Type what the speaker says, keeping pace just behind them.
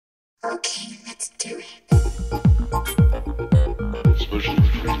Okay, let's do it. Especially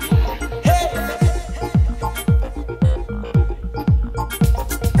for you.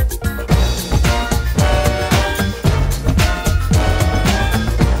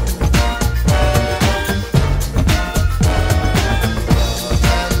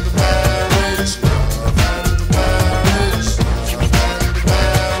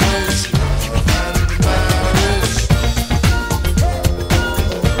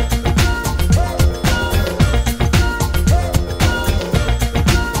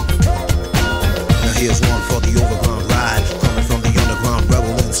 Here's one for the overground ride, coming from the underground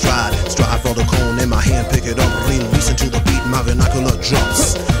rebel in stride. Stride for the cone in my hand, pick it up, lean, listen to the beat, my vernacular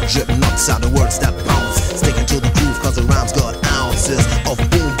drops. Drip nuts out the words that bounce, sticking to the groove cause the rhymes got ounces of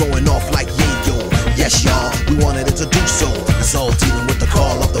boom going off like yayo. Yes y'all, we wanted it to do so. It's all dealing with the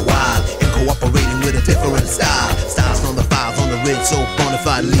call of the wild and cooperating with a different style. Styles from the five on the red, so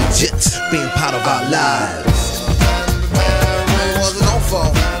bonafide legit, being part of our lives. It wasn't no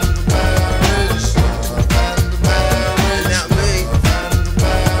fault.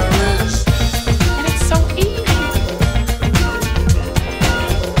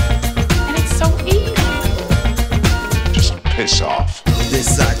 Piss off.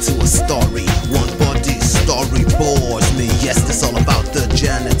 This side to a story, one body story bores me. Yes, it's all about the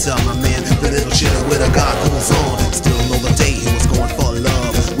janitor, my man. The little shit with a guy goes on. Still know the day he was going for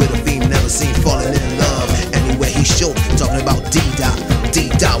love, with a beam never seen falling in love. Anyway, he showed talking about D-Dot,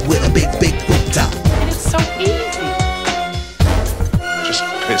 D-Dot with a big boot top. And it's so easy. Just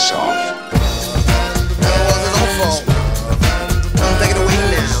piss off. That wasn't no fault. Don't take it away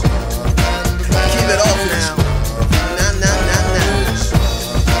now. Keep it off now.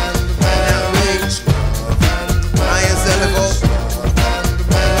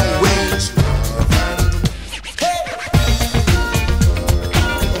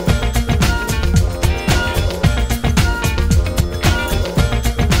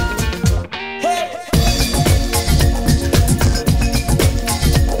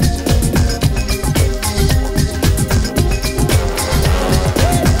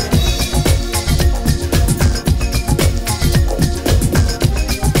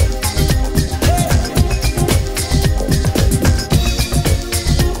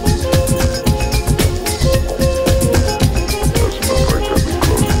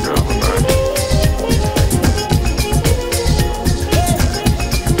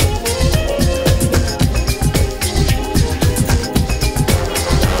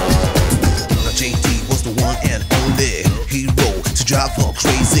 Drive her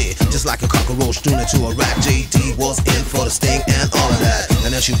crazy, just like a cockroach thrown into a rat. JD was in for the sting and all of that,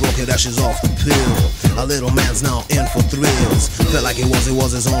 and then she broke it, ashes off the pill. A little man's now in for thrills. Felt like it was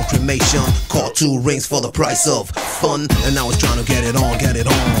his own cremation. Caught 2 rings for the price of fun, and now he's trying to get it on, get it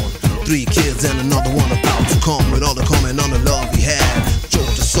on. 3 kids and another one about to come, with all the comment on the love he had.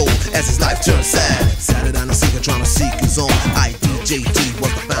 Choked his soul as his life turned sad. Saturday night seeker trying to seek his own. IDJD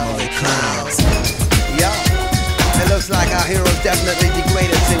was the family clowns. Yeah. It looks like our heroes definitely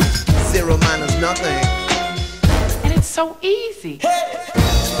degraded to 0 minus nothing. And it's so easy. It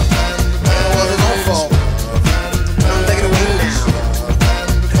wasn't no fault. Don't take it away now.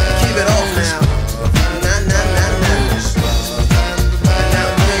 Keep it off now. Nah. And now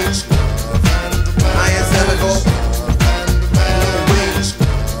wait. I am Sello. No wait.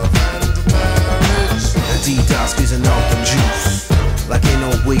 The D-Dot squeezing out the juice, like ain't no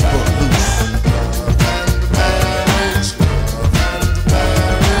way but loose.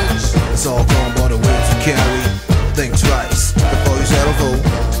 It's all gone by the way to carry. Think twice before you settle for.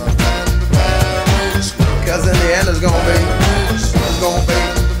 Cause in the end it's gonna be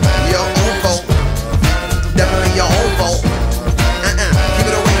your own fault. Definitely your own fault. Keep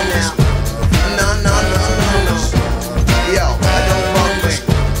it away now. No. Yo, don't bug me.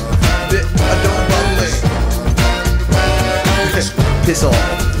 Don't bug me. Piss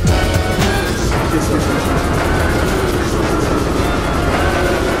off.